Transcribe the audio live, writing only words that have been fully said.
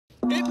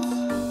It's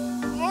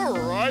All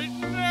Right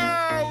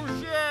Now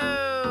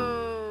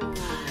Show!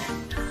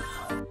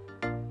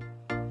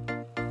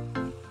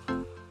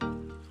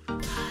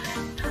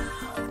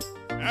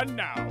 And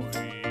now,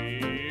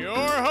 your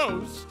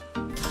host,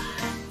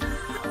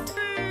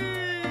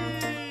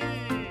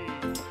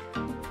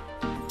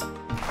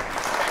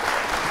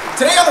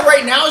 Today on the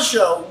Right Now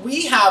Show,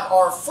 we have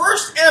our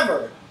first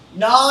ever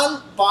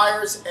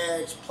non-Buyer's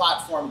Edge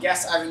platform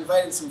guest. I've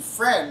invited some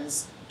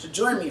friends to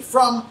join me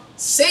from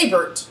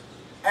Sabert,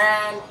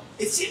 and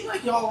it seemed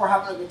like y'all were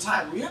having a good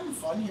time. Were you having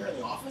fun here in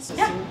the office?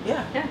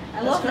 Yeah.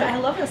 I love it. I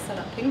love this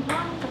setup. Ping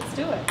pong. Let's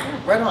do it.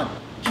 Yeah. Right on.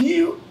 Can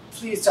you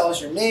please tell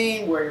us your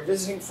name, where you're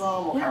visiting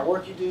from, what kind of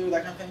work you do,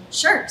 that kind of thing?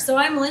 Sure. So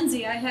I'm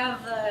Lindsay. I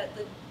have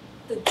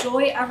the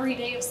joy every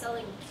day of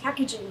selling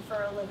packaging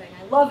for a living.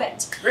 I love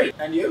it. Great.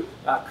 And you?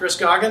 Chris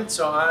Goggin.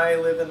 So I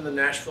live in the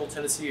Nashville,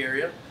 Tennessee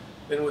area.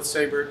 Been with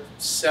Sabert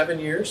 7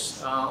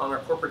 years on our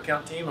corporate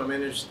account team. I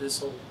manage this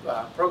whole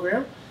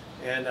program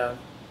and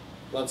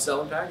love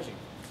selling packaging.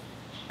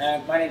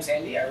 And my name's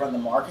Andy. I run the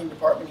marketing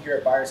department here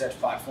at Buyer's Edge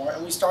Platform,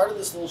 and we started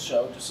this little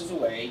show just as a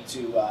way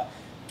to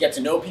get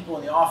to know people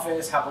in the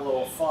office, have a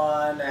little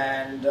fun,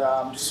 and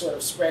just sort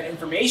of spread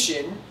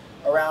information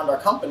around our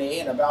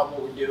company and about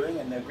what we're doing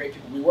and the great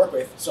people we work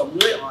with. So I'm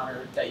really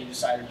honored that you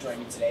decided to join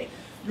me today.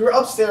 You were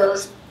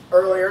upstairs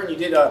earlier and you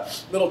did a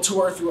little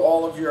tour through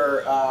all of your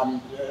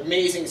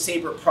amazing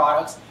Sabert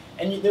products,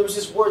 and there was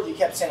this word you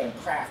kept saying,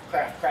 craft,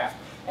 craft, craft.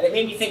 And it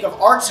made me think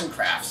of arts and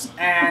crafts,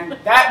 and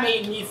that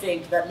made me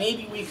think that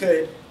maybe we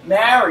could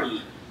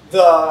marry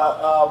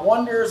the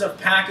wonders of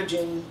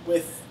packaging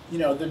with, you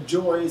know, the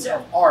joys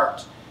of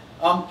art.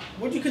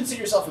 Would you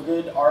consider yourself a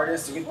good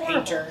artist, a good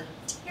painter?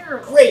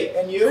 Terrible. Great,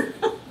 and you?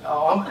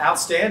 Oh, I'm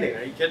outstanding.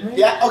 Are you kidding me?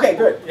 Yeah, okay,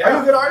 good. Yeah. Are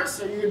you a good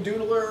artist? Are you a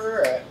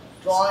doodler, a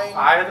drawing?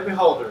 Eye of the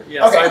beholder.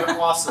 Yes, Okay. I'm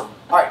awesome.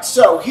 All right,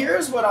 so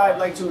here's what I'd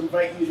like to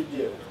invite you to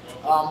do.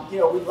 You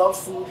know, we love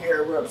food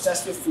here. We're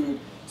obsessed with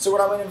food. So what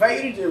I'm going to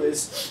invite you to do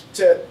is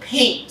to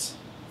paint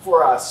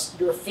for us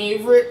your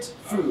favorite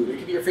food. It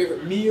could be your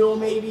favorite meal,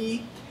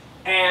 maybe.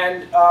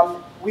 And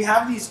we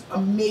have these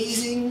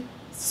amazing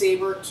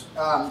Sabert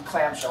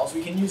clamshells.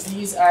 We can use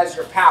these as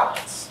your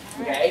palettes,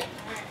 okay?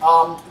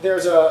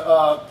 There's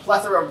a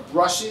plethora of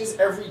brushes,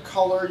 every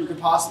color you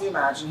could possibly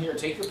imagine. Here,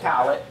 take your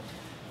palette.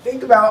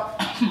 Think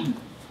about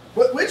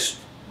which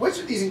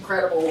of these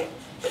incredible.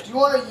 Do you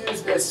want to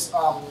use this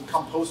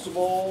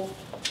compostable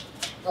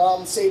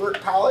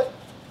Sabert palette?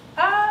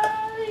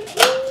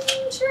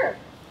 Sure.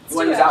 You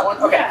want to use that one?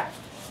 Okay. Yeah.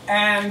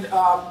 And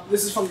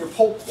this is from your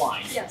pulp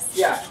line. Yes.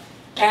 Yeah.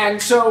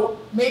 And so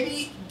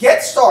maybe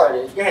get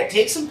started. Go ahead,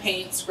 take some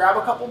paints, grab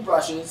a couple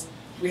brushes.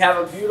 We have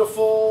a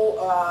beautiful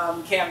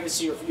canvas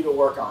here for you to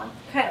work on.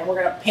 Okay. And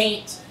we're going to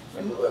paint.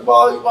 And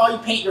while you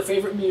paint your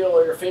favorite meal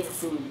or your favorite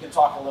food, we can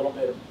talk a little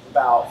bit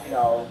about, you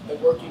know, the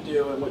work you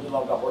do and what you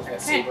love about working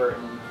at Sabert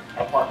and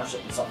our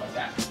partnership and stuff like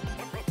that.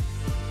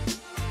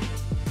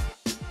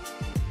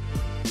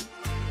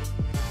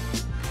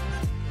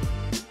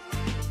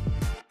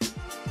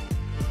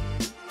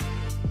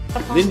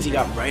 Lindsay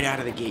got right out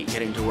of the gate,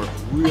 getting to work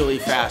really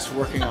fast,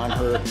 working on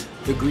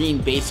the green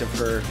base of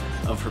her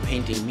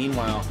painting.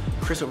 Meanwhile,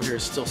 Chris over here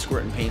is still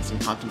squirting paints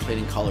and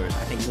contemplating colors.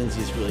 I think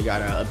Lindsay's really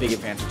got a big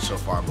advantage so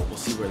far, but we'll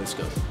see where this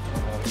goes.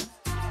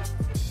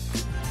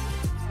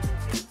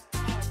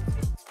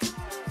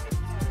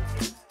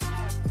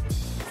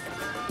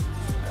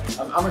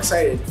 I'm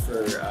excited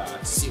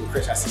to see what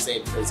Chris has to say,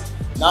 because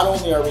not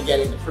only are we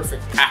getting the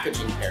perfect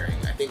packaging pairing,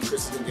 I think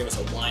Chris is going to give us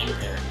a wine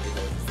pairing to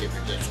go with his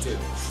favorite dish too.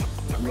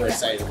 I'm really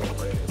excited about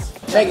what it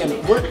is. Megan,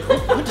 what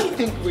do you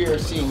think we are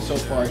seeing so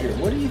far here?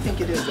 What do you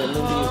think it is that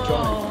Lindsay is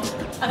drawing?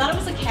 I thought it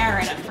was a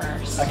carrot at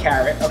first. A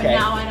carrot, okay. But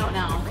now I don't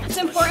know. It's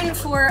important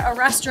for a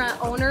restaurant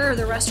owner or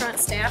the restaurant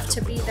staff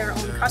to be their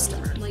own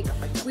customer. Like,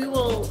 we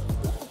will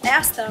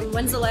ask them,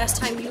 when's the last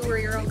time you were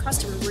your own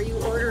customer? Where you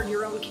ordered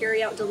your own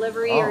carry-out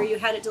delivery, or you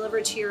had it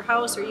delivered to your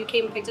house, or you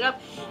came and picked it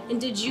up?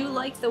 And did you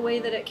like the way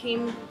that it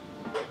came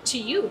to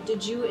you?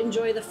 Did you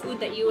enjoy the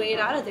food that you ate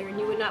out of there? And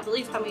you would not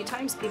believe how many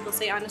times people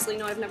say, honestly,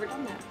 no, I've never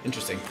done that.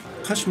 Interesting.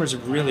 Customers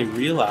have really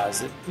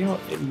realized that, you know,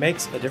 it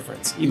makes a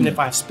difference. Even if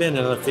I spend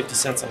another 50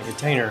 cents on a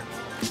container,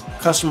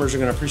 customers are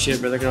going to appreciate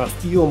it, but they're going to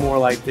feel more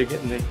like they're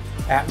getting the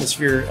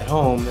atmosphere at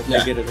home that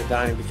they get at the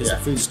dining, because the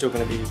food's still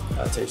going to be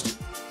tasty.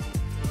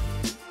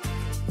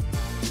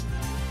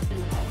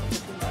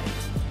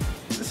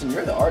 Listen,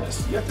 you're the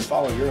artist. You have to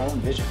follow your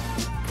own vision.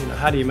 You know,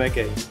 how do you make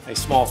a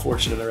small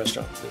fortune in the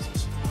restaurant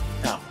business?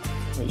 No.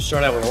 Well, you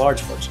start out with a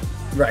large fortune.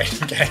 Right,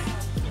 okay.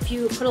 If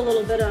you put a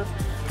little bit of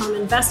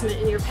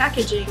investment in your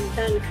packaging,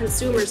 then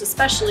consumers,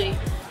 especially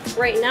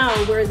right now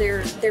where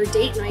their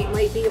date night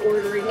might be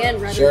ordering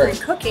in rather than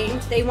cooking,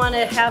 they want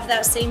to have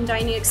that same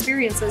dining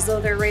experience as though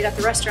they're right at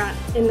the restaurant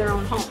in their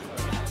own home.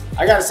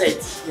 I gotta say,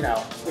 you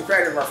know, the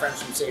credit of our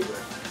friends from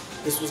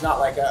Sabert, this was not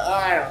like a, oh,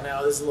 I don't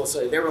know, this is a little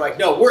silly. They were like,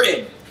 no, we're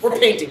in. We're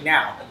painting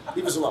now.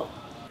 Leave us alone.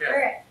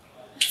 Okay.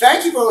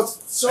 Thank you both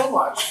so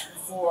much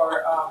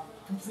for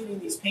completing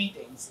these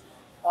paintings.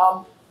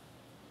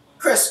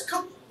 Chris,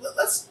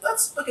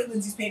 let's look at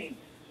Lindsay's painting.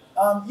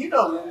 You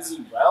know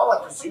Lindsay well,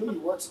 I presume. You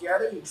work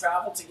together, you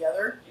travel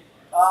together.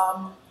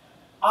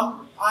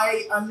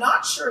 I'm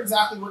not sure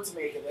exactly what to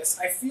make of this.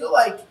 I feel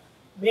like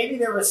maybe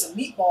there was some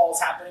meatballs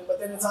happening, but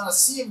then it's on a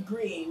sea of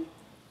green.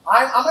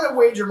 I'm going to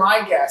wager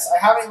my guess.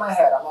 I have it in my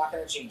head. I'm not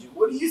going to change it.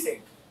 What do you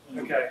think?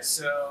 Okay,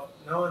 so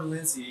knowing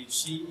Lindsay,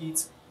 she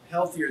eats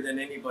healthier than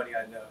anybody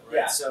I know, right?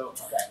 Yeah. So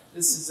Okay.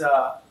 this is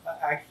I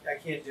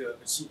can't do it,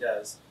 but she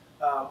does.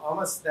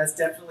 Almost that's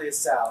definitely a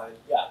salad.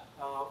 Yeah.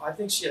 I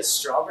think she has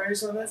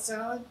strawberries on that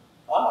salad.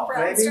 Oh.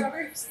 Brown Maybe.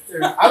 strawberries.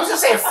 I was going to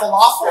say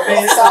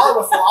falafel. Salad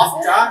with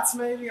falafel. Dots,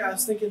 maybe. I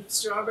was thinking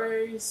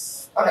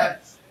strawberries. Okay.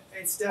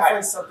 It's definitely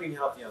Alright. something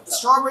healthy on The top.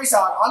 strawberry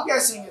salad. I'm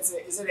guessing is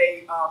it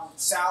a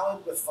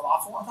salad with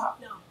falafel on top?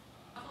 No.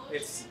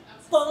 It's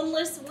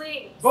Boneless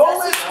wings.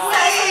 Boneless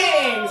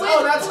Sesame wings! with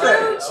Oh, that's blue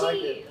good. I like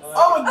cheese. it.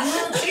 Oh,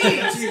 with blue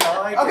cheese. I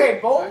like Okay,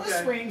 it. boneless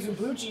Okay. wings with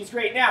blue cheese.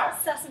 Great. Now,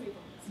 Sesame bowls.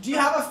 do you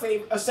have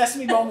a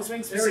sesame boneless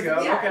wing There we go.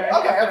 specifically? Okay.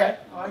 Okay.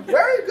 I like it.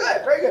 Very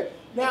good. Very good.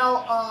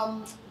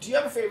 Now, do you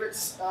have a favorite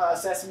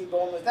sesame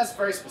boneless? That's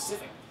very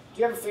specific.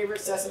 Do you have a favorite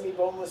sesame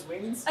boneless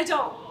wings I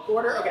don't.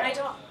 order? Okay. I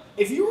don't.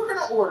 If you were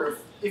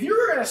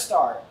gonna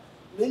start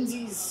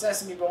Lindsay's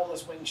Sesame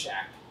Boneless Wing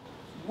Shack,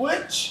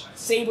 which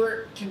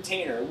Sabert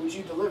container would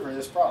you deliver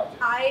this product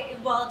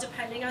in? Well,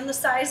 depending on the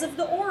size of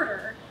the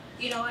order,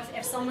 you know,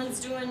 if someone's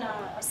doing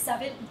a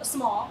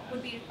small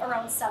would be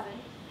around 7.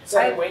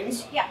 7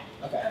 wings? Yeah.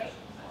 Okay.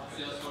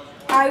 Right.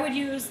 I would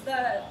use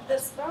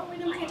we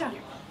didn't bring it down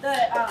here.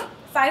 The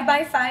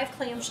 5x5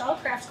 clamshell,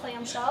 craft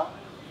clamshell.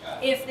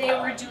 If they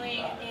were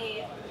doing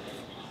a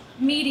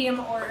medium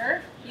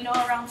order, you know,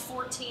 around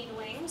 14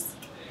 wings,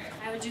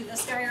 I would do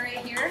this guy right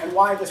here. And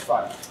why this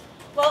product?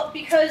 Well,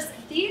 because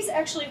these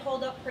actually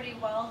hold up pretty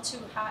well to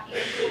hot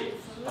and cold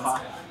foods, Uh-huh.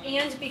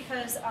 and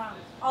because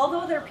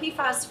although they're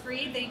PFAS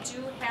free, they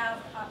do have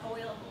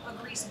a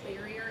grease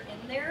barrier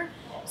in there.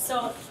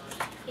 So,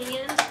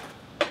 and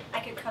I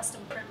could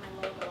custom print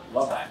my logo on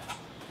Love top. that.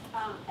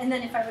 And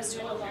then if I was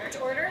doing a large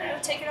order, I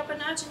would take it up a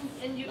notch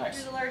and you Nice.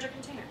 do the larger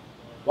container.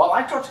 While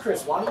I talk to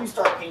Chris, why don't you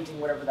start painting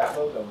whatever that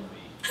logo would be?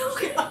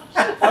 Okay.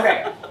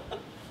 Okay.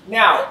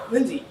 Now,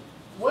 Lindsay,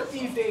 what do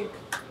you think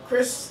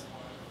Chris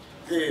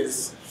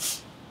is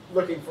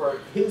looking for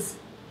his,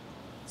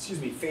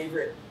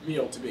 favorite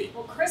meal to be?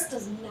 Well, Chris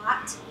does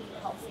not eat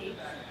healthy.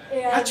 I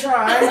And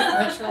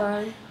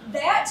try.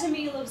 that to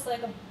me looks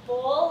like a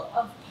bowl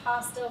of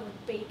pasta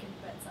with bacon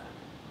bits on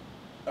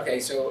it. Okay,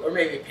 so, or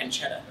maybe a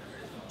pancetta.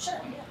 Sure,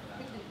 yeah.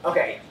 we can do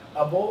Okay,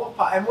 a bowl of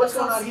pie. And what's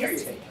going on here, you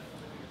think?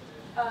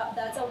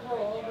 that's a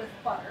roll with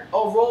butter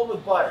Oh, roll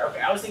with butter. Okay,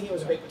 I was thinking it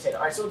was a baked potato.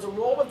 All right, so it's a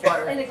roll with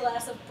butter. and a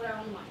glass of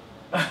brown wine.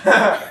 A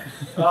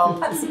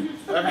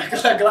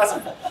glass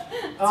of.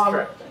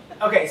 correct.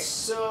 Okay,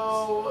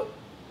 so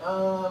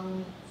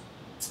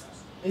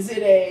is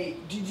it a?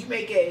 Did you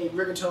make a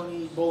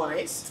rigatoni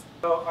bolognese?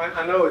 Well,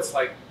 I know it's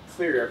like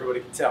clear, everybody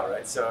can tell,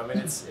 right? So I mean,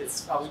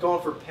 it's. I was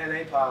going for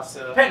penne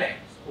pasta Penne.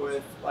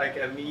 with like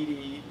a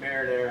meaty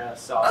marinara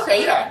sauce.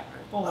 Okay, yeah.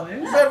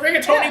 Bolognese. The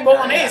rigatoni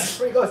bolognese is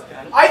pretty close.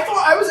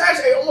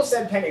 I almost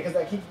said penne because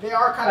they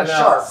are kind of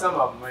sharp. Some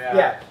of them,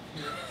 yeah.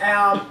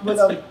 Yeah. With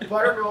a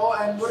butter roll,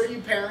 and what are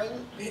you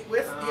pairing it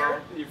with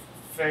here? Your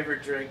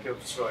favorite drink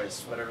of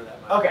choice, whatever that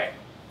might be. Okay,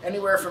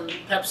 anywhere from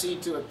Pepsi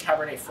to a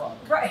Cabernet Franc.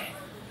 Right.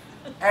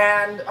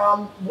 And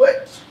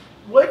which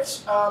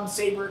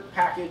Sabert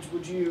package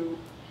would you?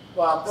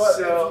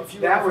 So if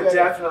you that were would to-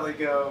 definitely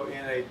go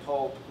in a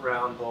pulp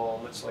round bowl,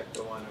 much like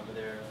the one over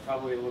there.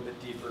 Probably a little bit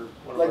deeper,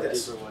 one Like of our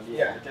this? deeper ones.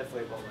 Yeah.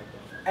 Definitely a bowl like that.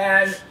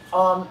 And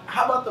how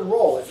about the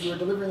roll? If you were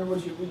delivering,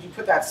 would you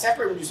put that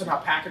separate? Would you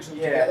somehow package them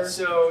Yeah. together?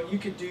 So you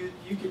could do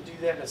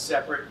that in a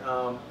separate,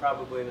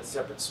 probably in a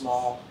separate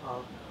small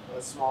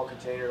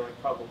container, like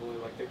probably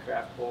like the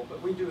craft bowl.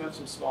 But we do have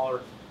some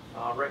smaller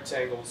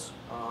rectangles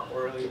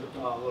or a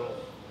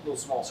little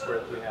small square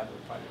that we have. That we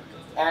probably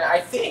And I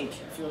think,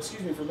 if you'll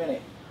excuse me for a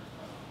minute,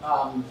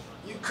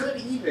 you could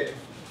even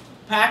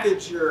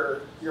package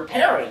your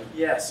pairing.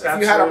 Yes, If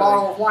you had a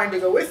bottle of wine to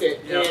go with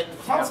it. Yep. And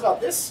tell us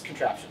about this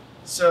contraption.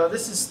 So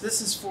this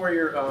is for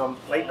your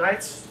late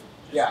nights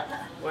Yeah.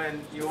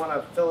 when you want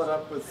to fill it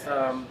up with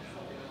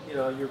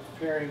you're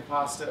preparing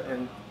pasta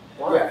and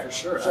wine. Yeah, For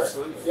sure, sure.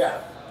 absolutely. Yeah.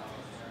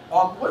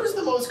 What is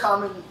the most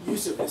common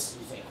use of this, do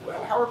you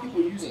think? How are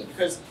people using it?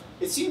 Because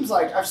it seems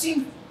like I've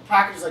seen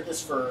packages like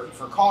this for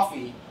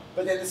coffee,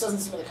 but then this doesn't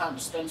seem like the kind of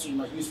dispenser you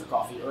might use for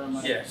coffee. Or am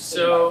I Yeah. just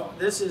So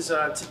this is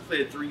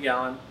typically a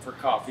 3-gallon for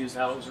coffee is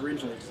how it was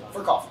originally designed.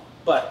 for coffee?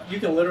 But you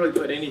can literally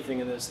put anything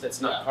in this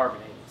that's not Yeah.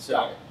 carbonated.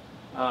 Got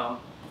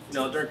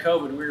So, it. during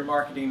COVID, we were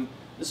marketing.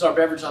 This is our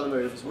beverage on the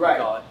move, is what Right.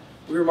 we call it.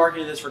 We were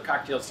marketing this for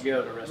cocktails to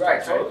go to restaurants.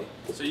 Right, totally.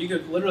 So you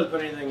could literally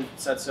put anything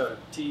inside soda,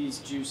 teas,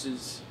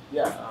 juices,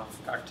 Yeah.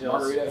 cocktails.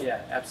 Margarita.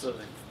 Yeah,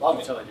 absolutely. Love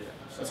You it. can totally do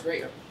that. That's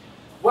great.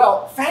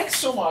 Well, thanks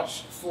so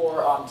much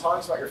for telling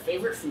us about your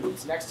favorite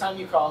foods. Next time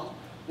you come,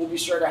 we'll be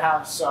sure to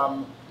have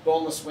some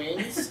boneless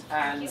wings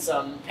and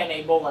some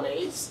penne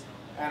bolognese,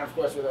 and of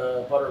course with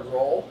a buttered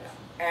roll.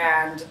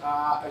 And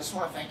I just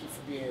want to thank you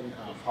for being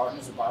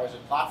partners of Buyers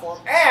at Platform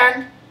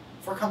and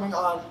for coming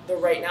on the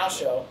Right Now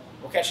show.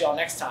 We'll catch you all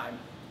next time.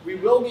 We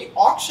will be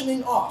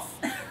auctioning off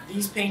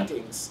these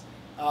paintings.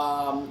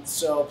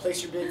 So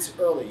place your bids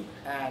early,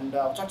 and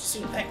I'll talk to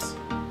you soon. Thanks.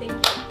 Thank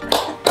you.